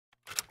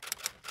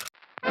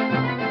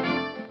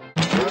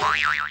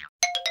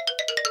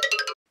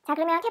자,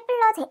 그러면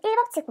케플러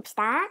제1법칙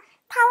봅시다.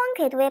 타원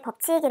궤도의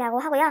법칙이라고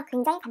하고요.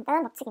 굉장히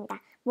간단한 법칙입니다.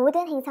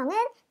 모든 행성은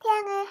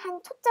태양을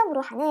한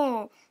초점으로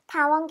하는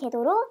타원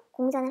궤도로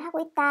공전을 하고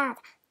있다.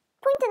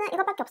 포인트는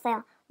이것밖에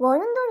없어요.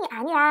 원운동이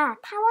아니라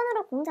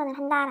타원으로 공전을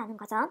한다라는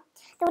거죠.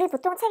 근데 우리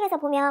보통 책에서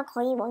보면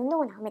거의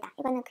원운동은 나옵니다.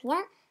 이거는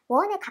그냥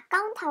원에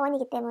가까운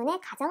타원이기 때문에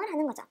가정을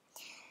하는 거죠.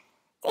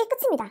 이게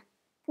끝입니다.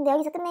 근데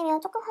여기서 끝내면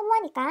조금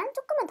허무하니까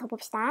조금만 더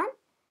봅시다.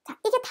 자,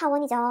 이게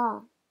타원이죠.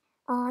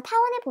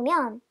 타원에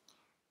보면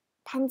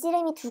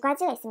반지름이 두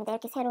가지가 있습니다.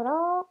 이렇게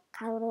세로로,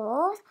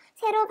 가로로.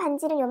 세로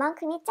반지름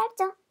요만큼이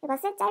짧죠?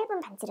 이것을 짧은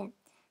반지름.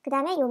 그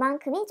다음에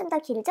요만큼이 좀 더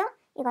길죠?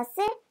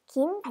 이것을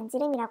긴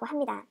반지름이라고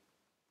합니다.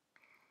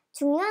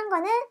 중요한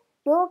거는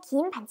요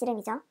긴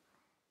반지름이죠.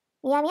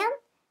 왜냐하면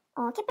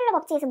케플러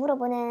법칙에서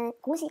물어보는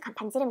공식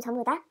반지름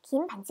전부 다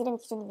긴 반지름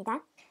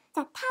기준입니다.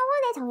 자,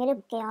 타원의 정의를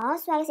볼게요.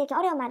 수학에서 이렇게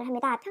어려운 말을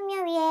합니다.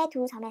 평면 위에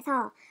두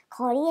점에서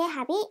거리의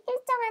합이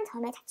일정한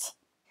점의 자취.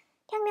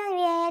 평면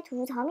위에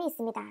두 점이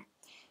있습니다.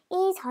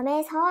 이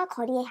점에서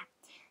거리의 합.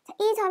 자,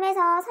 이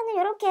점에서 선을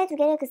이렇게 두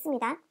개를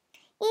긋습니다.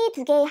 이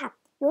두 개의 합,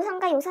 요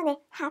선과 요 선의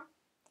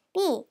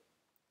합이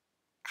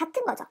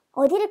같은 거죠.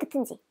 어디를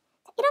긋든지.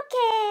 자,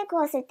 이렇게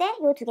그었을 때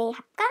요 두 개의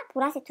합과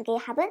보라색 두 개의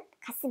합은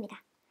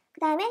같습니다. 그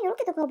다음에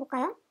이렇게도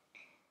그어볼까요?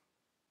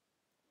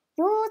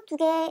 요 두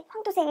개,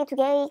 황토색의 두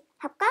개의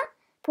합과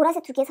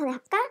보라색 두 개의 선의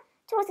합과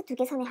초록색 두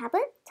개의 선의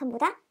합은 전부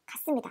다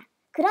같습니다.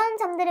 그런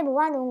점들을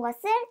모아놓은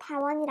것을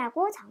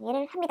타원이라고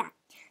정의를 합니다.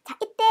 자,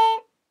 이때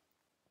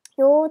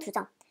요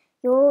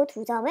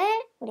두 점을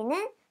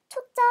우리는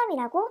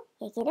초점이라고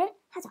얘기를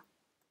하죠.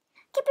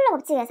 케플러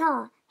법칙에서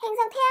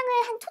행성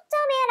태양을 한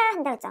초점에라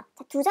한다고 했죠.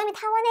 자, 두 점이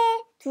타원에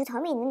두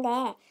점이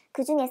있는데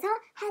그 중에서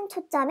한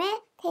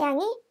초점에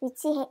태양이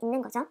위치해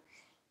있는 거죠.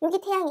 여기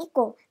태양이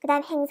있고 그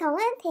다음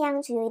행성은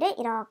태양 주위를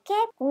이렇게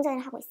공전을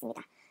하고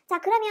있습니다. 자,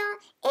 그러면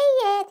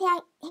A에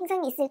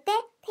행성이 있을 때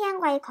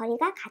태양과의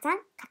거리가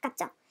가장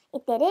가깝죠.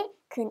 이때를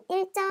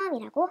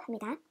근일점이라고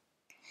합니다.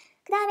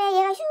 그 다음에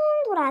얘가 슝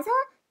돌아서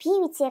B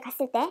위치에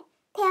갔을 때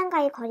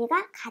태양과의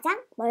거리가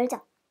가장 멀죠.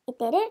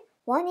 이때를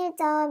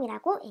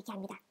원일점이라고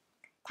얘기합니다.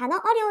 단어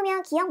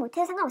어려우면 기억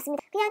못해도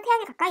상관없습니다. 그냥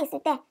태양에 가까이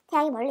있을 때,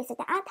 태양이 멀리 있을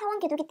때 타원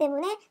궤도기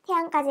때문에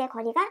태양까지의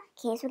거리가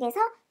계속해서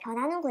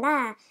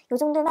변하는구나. 요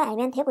정도만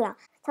알면 되고요.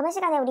 저번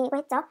시간에 우리 이거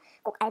했죠?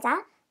 꼭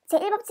알자.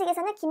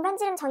 제1법칙에서는 긴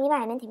반지름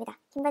정의만 알면 됩니다.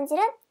 긴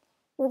반지름,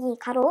 여기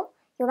가로,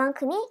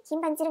 요만큼이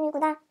긴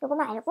반지름이구나.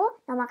 요거만 알고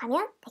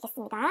넘어가면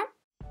되겠습니다.